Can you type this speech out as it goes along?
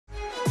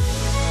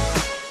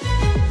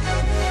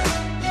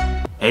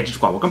Hey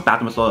Squad, welcome back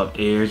to my episode of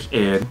Is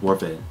It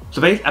Worth It?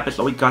 So today's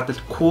episode we got this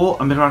cool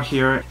emitter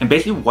here, and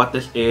basically what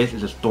this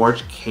is a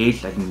storage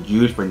case that you can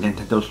use for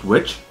Nintendo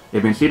Switch.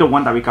 You can see the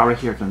one that we got right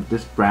here from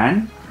this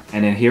brand,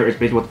 and then here is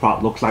basically what the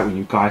product looks like when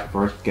you guys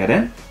first get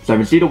it. So you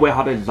can see the way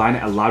how they design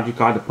it allows you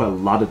guys to put a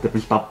lot of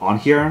different stuff on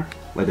here,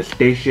 like the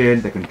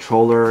station, the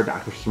controller, the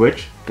actual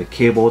switch, the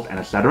cables, and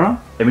etc.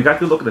 And we got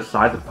to look at the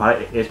size of the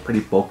product, it is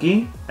pretty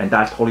bulky, and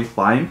that's totally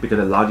fine because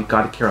it allows you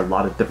guys to carry a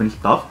lot of different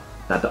stuff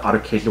that the other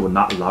cases will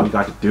not allow you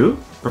guys to do.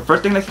 But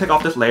first thing, let's take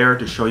off this layer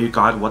to show you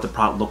guys what the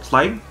product looks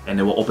like, and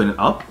then we'll open it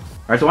up.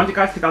 Alright, so once you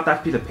guys take out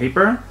that piece of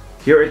paper,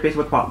 here is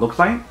basically what the product looks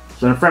like.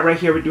 So in the front right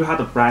here, we do have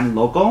the brand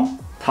logo.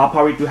 Top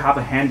part, we do have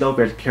a handle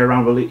for it to carry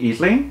around really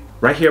easily.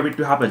 Right here, we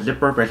do have a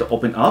zipper for it to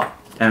open up.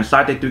 And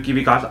inside, they do give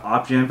you guys the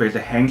option for it to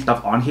hang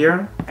stuff on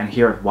here and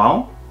here as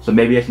well. So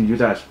maybe I can use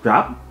that as a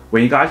strap.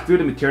 When you guys feel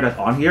the material that's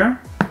on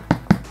here,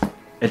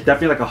 it's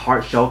definitely like a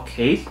hard shell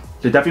case.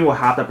 So definitely will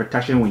have that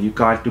protection when you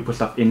guys do put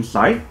stuff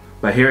inside.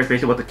 But here is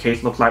basically what the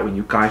case looks like when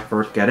you guys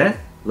first get it.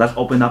 Let's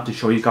open up to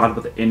show you guys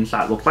what the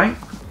inside looks like.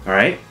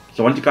 Alright,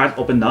 so once you guys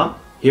open up,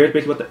 here's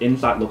basically what the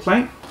inside looks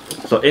like.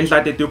 So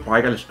inside they do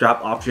provide a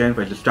strap option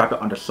for you to strap it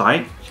on the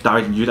side. So that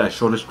you can use that as a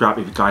shoulder strap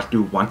if you guys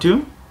do want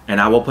to.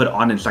 And I will put it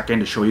on in a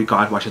second to show you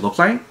guys what it looks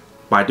like.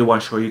 But I do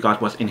want to show you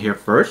guys what's in here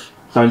first.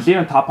 So you can see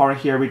on the top part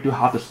right here, we do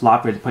have the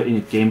slot for you to put in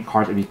your game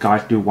cards if you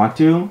guys do want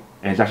to.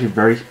 And it's actually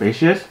very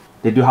spacious.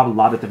 They do have a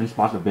lot of different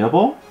spots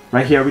available.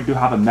 Right here, we do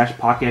have a mesh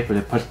pocket for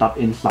you to put stuff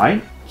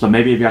inside. So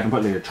maybe if you guys can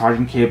put like your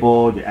charging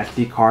cable, your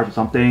SD card or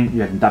something, you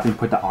guys can definitely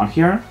put that on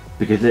here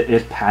because it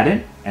is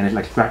padded and it's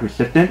like scratch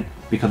resistant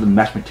because of the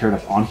mesh material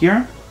that's on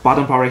here.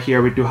 Bottom part right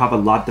here, we do have a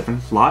lot of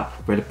different slots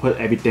for you to put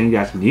everything you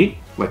guys need,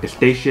 like the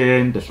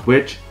station, the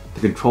switch,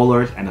 the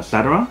controllers, and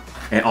etc.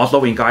 And also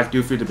when you guys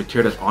do feel the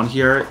material that's on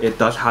here, it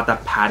does have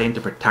that padding to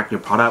protect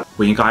your product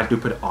when you guys do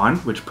put it on,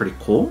 which is pretty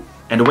cool.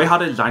 And the way how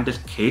they designed this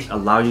case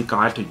allow you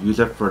guys to use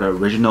it for the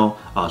original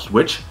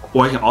Switch,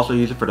 or you can also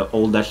use it for the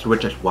OLED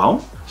Switch as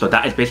well. So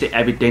that is basically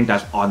everything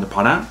that's on the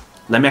product.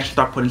 Let me actually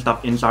start putting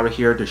stuff inside right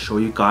here to show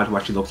you guys what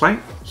it actually looks like.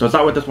 So let's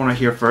start with this one right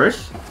here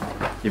first.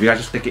 If you guys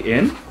just stick it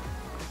in,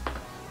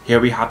 here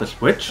we have the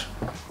Switch.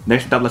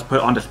 Next up, let's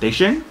put on the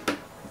station.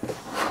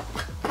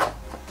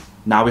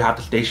 Now we have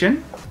the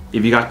station.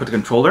 If you guys put the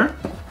controller,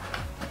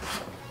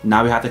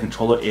 now we have the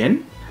controller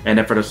in. And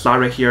then for the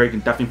side right here, you can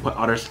definitely put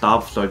other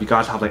stuff. So if you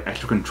guys have like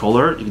extra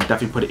controller, you can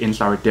definitely put it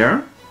inside right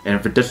there.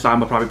 And for this side, I'm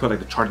gonna probably put like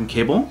the charging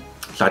cable.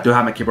 So I do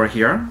have my cable right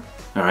here.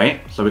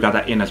 Alright, so we got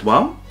that in as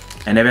well.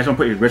 And then if you guys want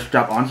to put your wrist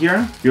strap on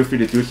here, feel free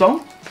to do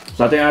so.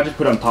 So I think I'll just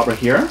put it on top right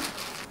here.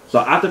 So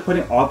after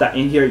putting all that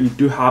in here, you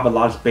do have a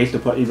lot of space to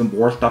put even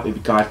more stuff if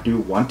you guys do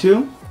want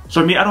to.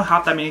 So for me, I don't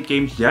have that many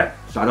games yet,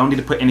 so I don't need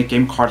to put any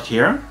game cards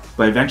here.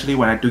 But eventually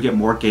when I do get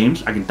more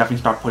games, I can definitely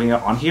start putting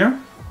it on here.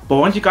 But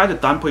once you guys are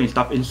done putting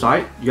stuff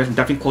inside, you guys can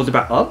definitely close it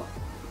back up.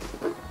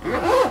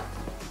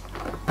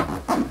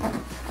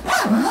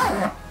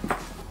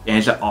 And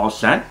it's all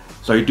set.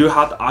 So you do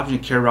have the option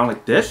to carry around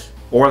like this.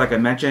 Or like I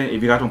mentioned,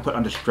 if you guys want to put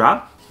on the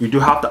strap, you do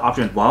have the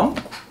option as well.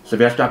 So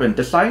if you guys strap it on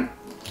this side,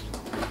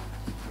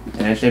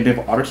 and same thing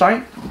for the other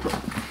side.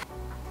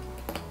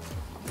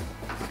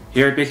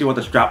 Here is basically what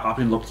the strap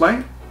option looks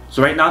like.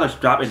 So right now the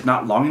strap is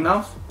not long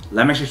enough.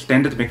 Let me actually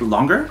extend it to make it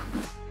longer.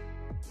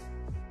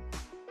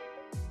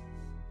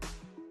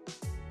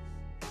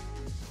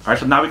 Alright,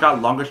 so now we got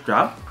a longer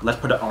strap. Let's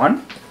put it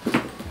on.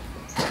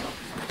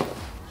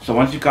 So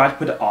once you guys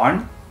put it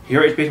on,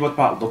 here is basically what the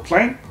product looks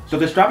like. So if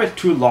the strap is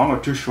too long or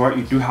too short,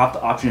 you do have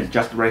the option to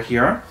adjust it right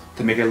here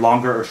to make it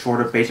longer or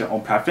shorter based on your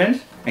own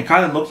preference. It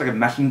kind of looks like a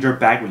messenger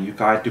bag when you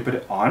guys do put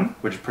it on,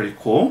 which is pretty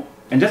cool.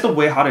 And just the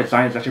way how they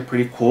design it is actually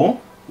pretty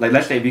cool. Like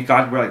let's say if you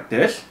guys wear like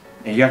this,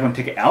 and you guys want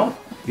to take it out,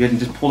 you guys can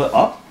just pull it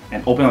up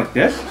and open it like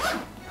this.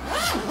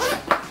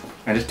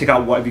 And just take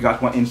out what you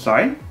guys want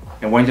inside.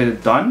 And once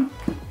it's done,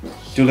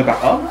 seal it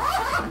back up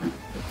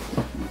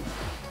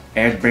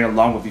and bring it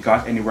along with you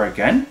guys anywhere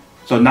again.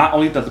 So not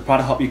only does the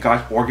product help you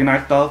guys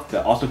organize stuff,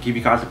 but also give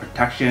you guys the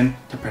protection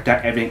to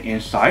protect everything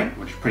inside,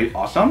 which is pretty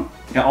awesome.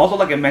 And also,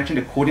 like I mentioned,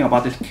 the cool thing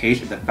about this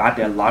case is the fact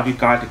that it allows you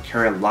guys to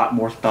carry a lot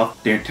more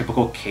stuff than your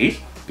typical case,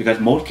 because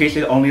most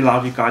cases only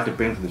allows you guys to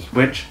bring the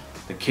Switch,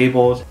 the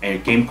cables, and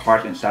your game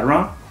cards,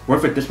 etc.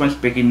 Whereas for this one's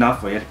big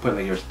enough where you have to put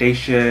like your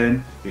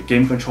station, your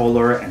game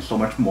controller, and so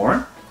much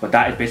more. But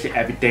that is basically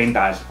everything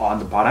that is on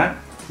the product.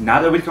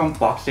 Now that we come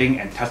unboxing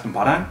and testing the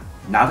product,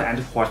 now to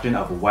answer the question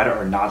of whether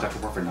or not it's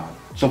actually worth it or not.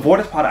 So for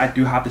this product, I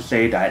do have to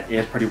say that it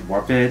is pretty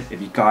worth it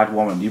if you guys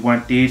want to need one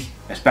of these,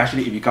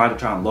 especially if you guys are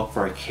trying to look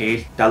for a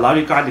case that allows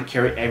you guys to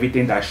carry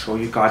everything that I show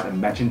you guys and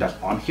mentioned that's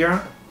on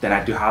here. Then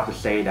I do have to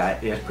say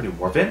that it is pretty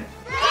worth it.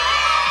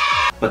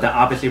 But then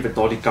obviously for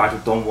those of you guys who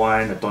don't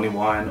want, or don't need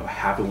one, or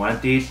have one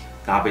of these,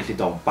 then obviously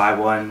don't buy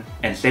one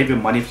and save your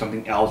money for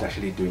something else you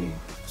actually do need.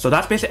 So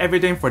that's basically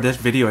everything for this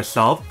video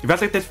itself. If you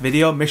guys like this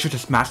video, make sure to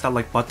smash that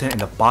like button in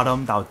the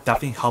bottom. That will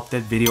definitely help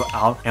this video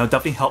out, and it will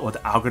definitely help with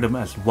the algorithm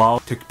as well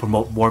to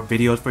promote more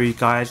videos for you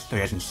guys so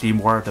you guys can see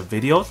more of the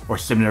videos or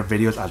similar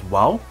videos as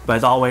well. But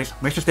as always,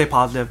 make sure to stay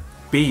positive,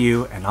 be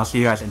you, and I'll see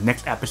you guys in the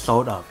next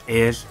episode of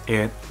Is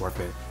It Worth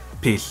It?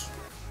 Peace.